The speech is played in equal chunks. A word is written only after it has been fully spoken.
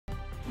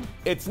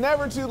It's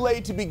never too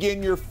late to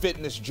begin your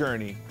fitness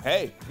journey.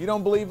 Hey, you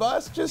don't believe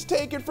us? Just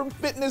take it from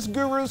fitness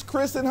gurus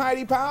Chris and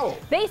Heidi Powell.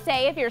 They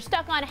say if you're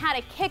stuck on how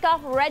to kick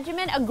off a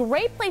regimen, a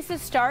great place to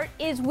start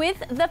is with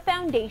the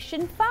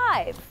Foundation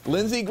 5.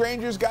 Lindsay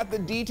Granger's got the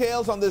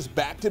details on this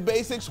Back to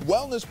Basics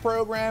wellness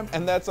program,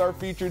 and that's our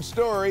featured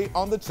story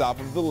on the top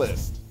of the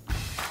list.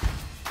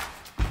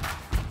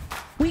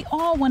 We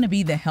all want to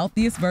be the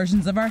healthiest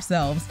versions of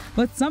ourselves,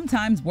 but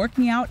sometimes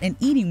working out and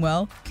eating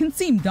well can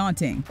seem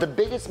daunting. The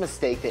biggest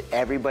mistake that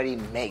everybody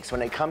makes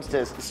when it comes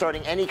to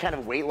starting any kind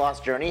of weight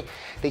loss journey,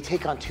 they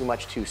take on too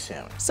much too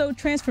soon. So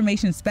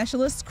transformation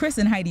specialists Chris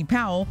and Heidi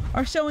Powell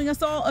are showing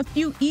us all a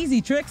few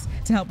easy tricks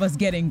to help us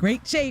get in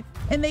great shape,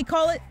 and they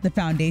call it the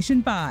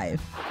Foundation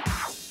 5.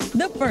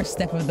 The first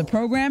step of the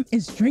program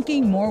is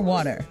drinking more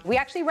water. We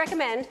actually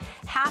recommend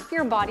half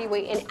your body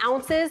weight in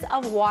ounces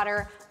of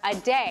water a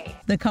day.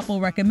 The couple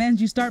recommends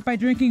you start by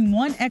drinking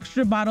 1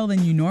 extra bottle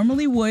than you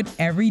normally would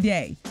every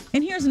day.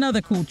 And here's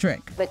another cool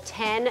trick. The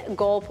 10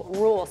 gulp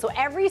rule. So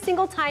every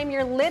single time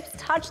your lips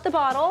touch the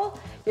bottle,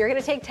 you're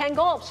gonna take 10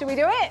 gulps. Should we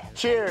do it?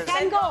 Cheers.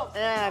 10 gulps.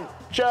 And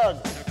chug.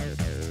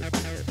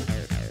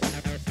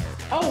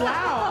 Oh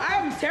wow,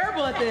 I'm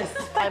terrible at this.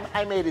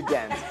 I made a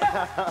dent.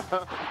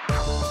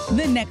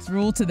 The next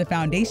rule to the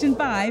Foundation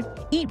 5,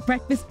 eat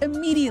breakfast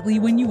immediately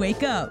when you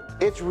wake up.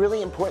 It's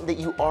really important that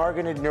you are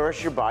going to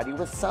nourish your body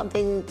with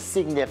something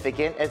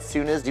significant as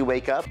soon as you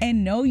wake up.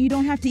 And no, you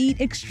don't have to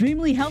eat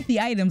extremely healthy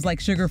items like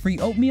sugar-free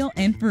oatmeal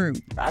and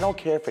fruit. I don't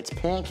care if it's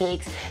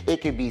pancakes, it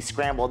could be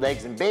scrambled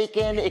eggs and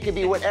bacon, it could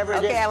be whatever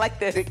it is. Okay, I like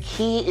this. The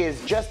key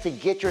is just to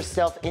get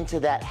yourself into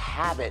that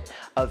habit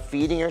of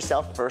feeding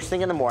yourself first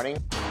thing in the morning.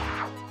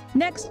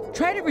 Next,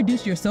 try to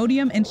reduce your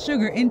sodium and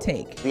sugar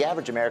intake. The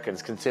average American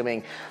is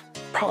consuming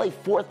probably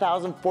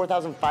 4,000,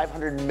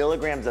 4,500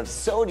 milligrams of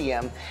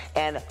sodium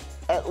and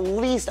at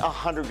least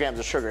 100 grams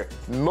of sugar.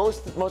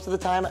 Most of the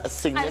time, a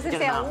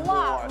significant amount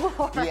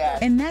more. Yeah.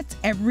 And that's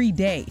every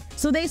day.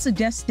 So they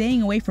suggest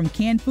staying away from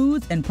canned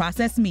foods and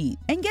processed meat.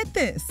 And get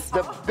this.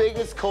 The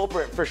biggest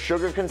culprit for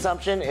sugar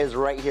consumption is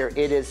right here.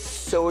 It is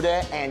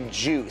soda and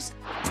juice.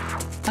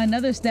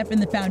 Another step in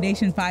the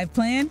Foundation 5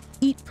 plan,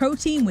 eat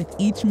protein with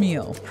each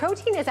meal.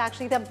 Protein is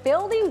actually the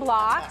building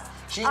blocks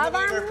She's of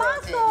been eating our her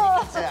protein,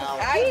 muscles. you can tell.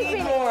 I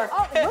need more.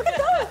 Oh, look at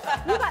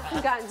those. You got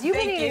some guns. You've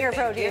been Thank eating you, your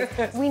thank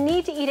protein. you. We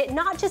need to eat it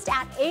not just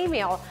at a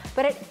meal,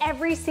 but at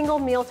every single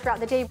meal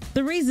throughout the day.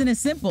 The reason is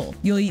simple.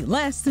 You'll eat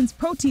less since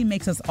protein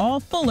makes us all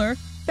fuller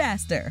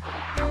faster.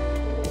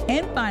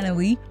 And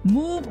finally,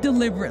 move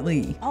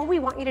deliberately. All we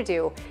want you to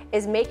do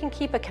is make and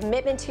keep a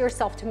commitment to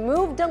yourself to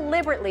move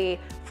deliberately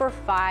for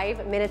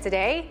 5 minutes a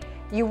day.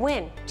 You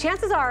win.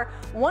 Chances are,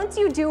 once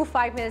you do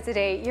 5 minutes a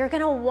day, you're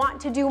gonna want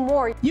to do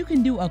more. You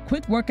can do a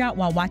quick workout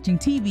while watching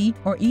TV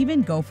or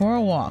even go for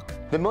a walk.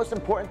 The most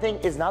important thing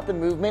is not the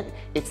movement,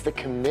 it's the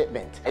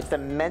commitment. It's the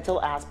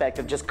mental aspect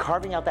of just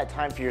carving out that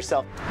time for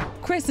yourself.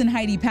 Chris and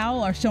Heidi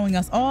Powell are showing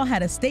us all how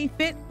to stay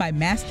fit by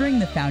mastering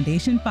the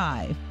Foundation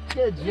 5.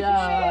 Good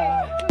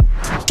job.